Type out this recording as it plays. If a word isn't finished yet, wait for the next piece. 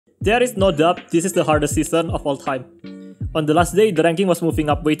There is no doubt this is the hardest season of all time. On the last day, the ranking was moving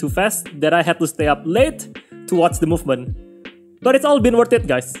up way too fast that I had to stay up late to watch the movement. But it's all been worth it,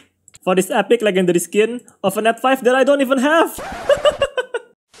 guys. For this epic legendary skin of an at 5 that I don't even have!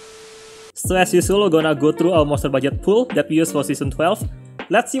 So as usual, we're gonna go through our monster budget pool that we use for season 12.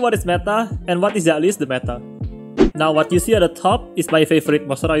 Let's see what is meta and what is at least the meta. Now what you see at the top is my favorite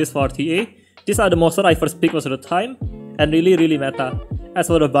monster I use for RTA. These are the monsters I first pick most of the time and really meta. As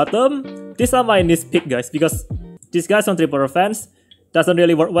for the bottom, these are my niche pick, guys, because these guys on triple offense doesn't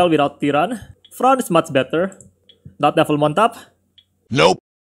really work well without Tyran. Front is much better. Not level Montap. Nope.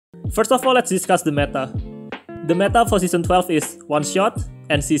 First of all, let's discuss the meta. The meta for season 12 is one shot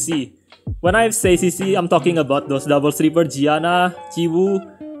and CC. When I say CC, I'm talking about those double stripper Gianna,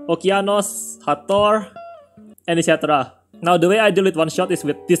 Chiwu, Okeanos, Hathor, and etc. Now the way I deal with one shot is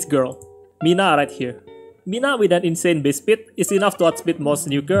with this girl, Mina right here. Mina with an insane base speed is enough to outspeed most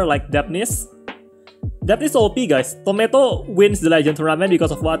nuker like Dapnis. Dapnis OP, guys. Tomato wins the legend tournament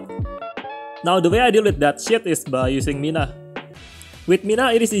because of what? Now the way I deal with that shit is by using Mina. With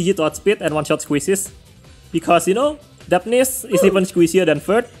Mina, it is easy to outspeed and one-shot squeezes. Because you know, Dapnis is even squeezier than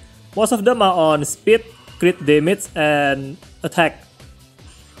Vert. Most of them are on speed, crit damage, and attack.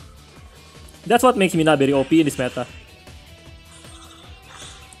 That's what makes Mina very OP in this meta.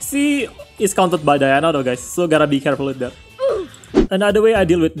 C is counted by Diana though, guys, so gotta be careful with that. Another way I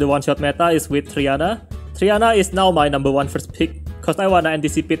deal with the one-shot meta is with Triana. Triana is now my #1 first pick, cause I wanna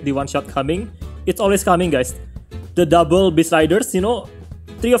anticipate the one-shot coming. It's always coming, guys. The double Beast Riders, you know,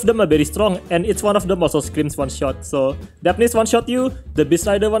 3 of them are very strong, and each one of them also screams one-shot. So, Dapnis one-shot you, the Beast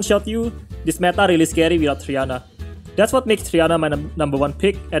Rider one-shot you. This meta really scary without Triana. That's what makes Triana my #1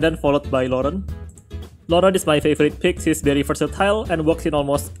 pick, and then followed by Lauren. Lauren is my favorite pick. She's very versatile and works in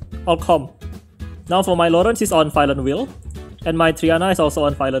almost all comp. Now for my Lauren, she's on Violent Will, and my Triana is also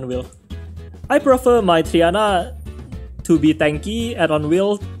on Violent Will. I prefer my Triana to be tanky and on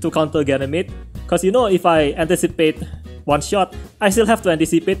Will to counter Ganymede, cause you know, if I anticipate one shot, I still have to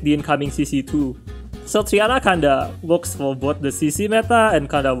anticipate the incoming CC too. So Triana kinda works for both the CC meta and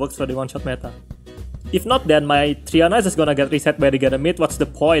kinda works for the one shot meta. If not, then my Triana is just gonna get reset by the Ganymede. What's the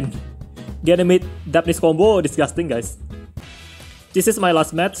point? Ganymede Dapnis combo, disgusting, guys. This is my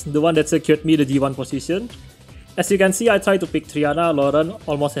last match, the one that secured me the G1 position. As you can see, I try to pick Triana, Lauren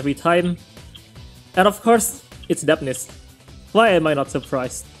almost every time. And of course, it's Dapnis. Why am I not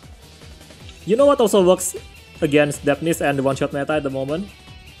surprised? You know what also works against Dapnis and the one-shot meta at the moment?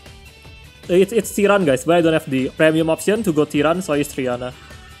 It's Tyran, guys, but I don't have the premium option to go Tyran, so I use Triana.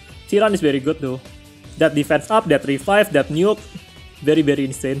 Tyran is very good though. That defense up, that revive, that nuke, very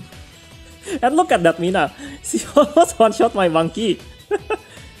insane. And look at that Mina, she almost one-shot my monkey.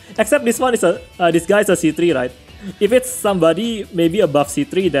 Except this one is this guy is a C3, right? If it's somebody maybe above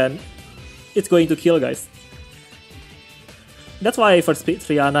C3, then it's going to kill, guys. That's why I first pick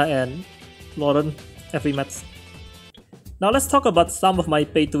Triana and Lauren every match. Now let's talk about some of my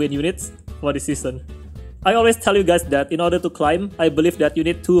pay-to-win units for this season. I always tell you guys that in order to climb, I believe that you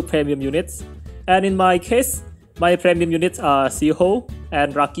need 2 premium units. And in my case, my premium units are Siho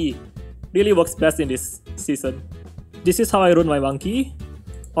and raeq. Really works best in this season. This is how I run my monkey.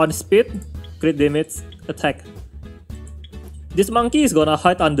 On speed, crit damage, attack. This monkey is gonna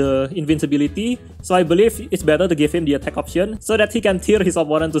hide under invincibility, so I believe it's better to give him the attack option so that he can tear his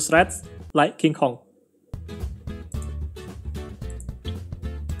opponent to shreds like King Kong.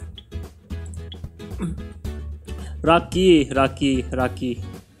 raeq.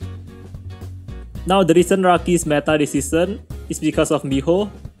 Now the reason raeq is meta this season is because of Miho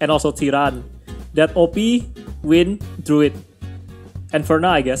and also Tyran. That OP, Win, Druid, and Verna,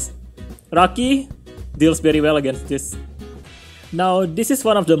 I guess. raeq deals very well against this. Now this is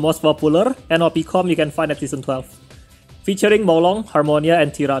one of the most popular and OP comp you can find at season 12, featuring Molong, Harmonia,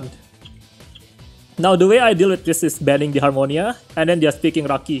 and Tyran. Now the way I deal with this is banning the Harmonia and then just picking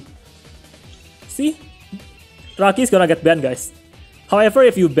raeq. See? raeq is gonna get banned, guys. However,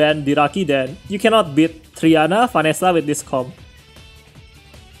 if you ban the raeq, then you cannot beat Triana, Vanessa with this comp.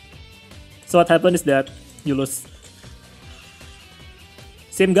 So what happens is that you lose.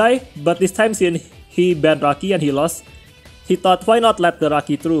 Same guy, but this time since he banned raeq and he lost, he thought why not let the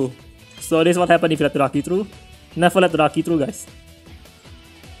raeq through. So this is what happened if you let the raeq through. Never let the raeq through, guys.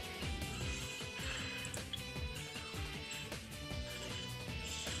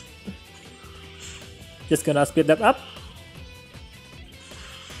 Just gonna speed that up.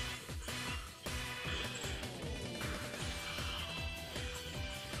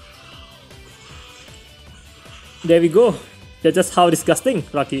 There we go. That's just how disgusting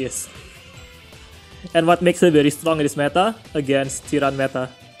raeq is. And what makes her very strong in this meta against Tyran meta.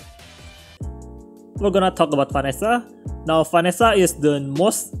 we're gonna talk about Vanessa. Now, Vanessa is the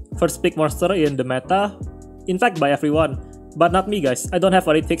most first pick monster in the meta, in fact by everyone, but not me guys. I don't have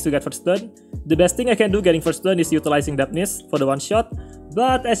what it takes to get first turn. The best thing I can do getting first turn is utilizing Depthness for the one shot,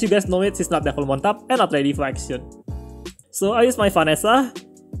 but as you guys know it, she's not level 1 tap and not ready for action. So I use my Vanessa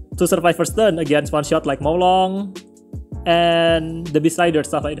to survive first turn against one shot like Maolong and the Beast Rider,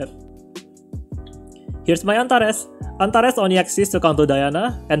 stuff like that. Here's my Antares. Antares only exists to counter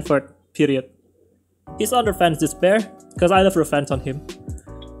Diana and Vert, period. He's on Revenge Despair, cause I love Revenge on him.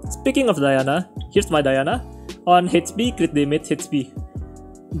 Speaking of Diana, here's my Diana. On HP, crit damage HP.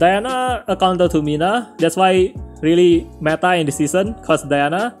 Diana a counter to Mina, that's why really meta in this season, cause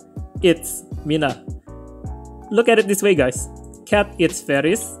Diana eats Mina. Look at it this way guys. Cat eats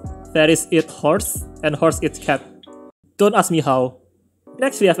Ferris, Ferris eats horse, and horse eats cat. Don't ask me how.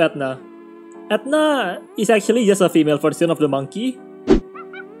 Next we have Edna. Edna is actually just a female version of the monkey.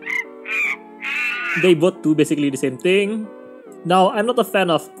 They both do basically the same thing. Now, I'm not a fan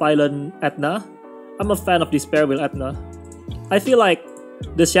of violent Edna. I'm a fan of Despair with Edna. I feel like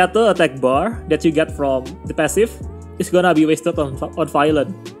the shatter attack bar that you get from the passive is gonna be wasted on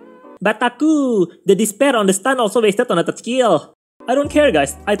violent. But Taku, the Despair on the stun also wasted on a third skill. I don't care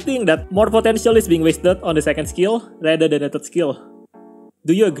guys, I think that more potential is being wasted on the second skill rather than the third skill.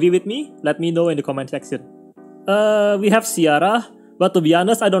 Do you agree with me? Let me know in the comment section. We have Ciara, but to be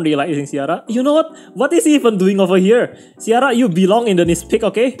honest, I don't really like using Ciara. You know what? What is he even doing over here? Ciara, you belong in the niche pick,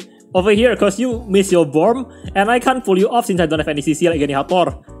 okay? Over here, cause you miss your bomb, and I can't pull you off since I don't have any CC like any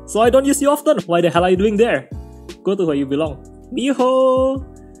Hathor. So I don't use you often. Why the hell are you doing there? Go to where you belong. Miho!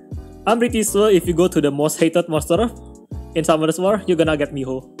 I'm pretty sure if you go to the most hated monster in Summoner's War, you're gonna get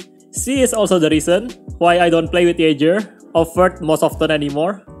Miho. She is also the reason why I don't play with Yager or Vert most often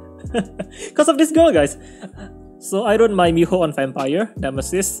anymore. Cause of this girl guys. So I run my Miho on Vampire,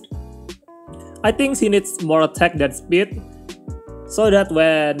 Nemesis. I think she needs more attack than speed, so that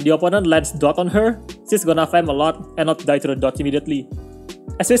when the opponent lands dot on her, she's gonna fam a lot and not die to the dot immediately.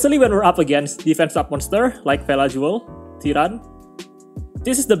 Especially when we're up against defense up monster like Vela Jewel, Tyran.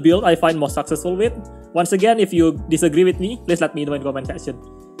 This is the build I find most successful with. Once again, if you disagree with me, please let me know in the comment section.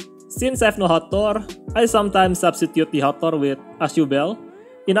 Since I have no Hathor, I sometimes substitute the Hathor with Ashubel.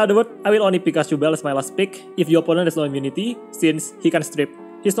 In other words, I will only pick Ashubel as my last pick if the opponent has no immunity, since he can strip.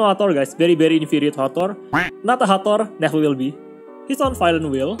 He's no Hathor guys, very inferior to Hathor. Not a Hathor, never will be. He's on Violent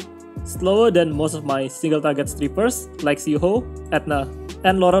Will, slower than most of my single target strippers like Siho, Edna,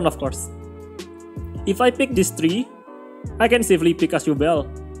 and Lauren of course. If I pick these three, I can safely pick Ashubel,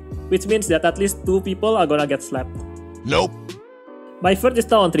 which means that at least 2 people are gonna get slapped. Nope. My Vert is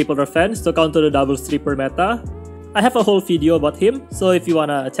now on Triple Revenge to counter the double stripper meta. I have a whole video about him, so if you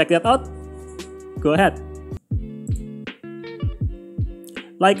wanna check that out, go ahead.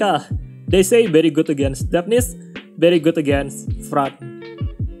 Laika, they say very good against Depthness, very good against Frat.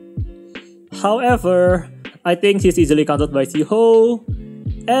 However, I think he's easily countered by Siho,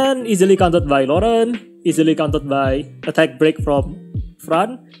 and easily countered by Lauren, easily countered by attack break from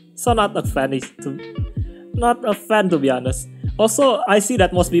Fran, so not a fan to be honest. Also, I see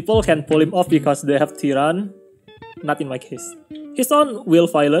that most people can pull him off because they have Tyran, not in my case. He's on Will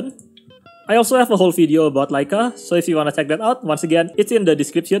Violent. I also have a whole video about Laika, so if you wanna check that out, once again, it's in the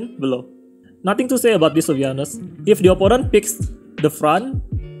description below. Nothing to say about this to be honest. If the opponent picks the Fran,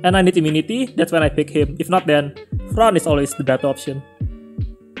 and I need immunity, that's when I pick him. If not then, Fran is always the better option.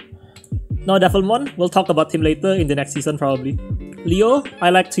 Now Devilmon, we'll talk about him later in the next season probably. Leo, I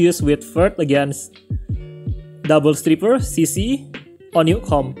like to use with Vert against double stripper, CC, or nuke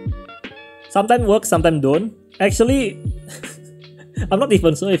home. Sometimes works, sometimes don't. Actually, I'm not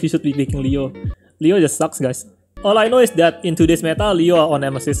even sure if you should be picking Leo. Leo just sucks guys. All I know is that in today's meta, Leo are on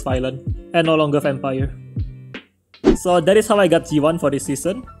Nemesis Violent, and no longer Vampire. So that is how I got G1 for this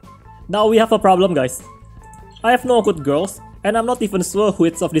season. Now we have a problem guys. I have no awkward girls, and I'm not even sure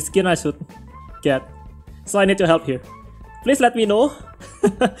which of the skin I should get. So I need your help here. Please let me know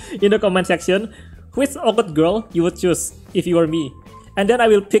in the comment section which awkward girl you would choose if you were me. And then I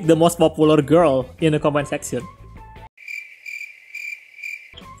will pick the most popular girl in the comment section.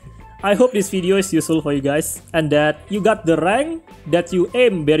 I hope this video is useful for you guys and that you got the rank that you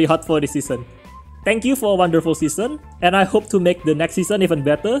aim very hard for this season. Thank you for a wonderful season, and I hope to make the next season even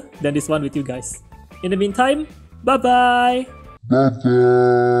better than this one with you guys. In the meantime, bye bye! Bye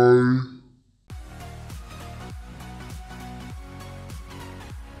bye!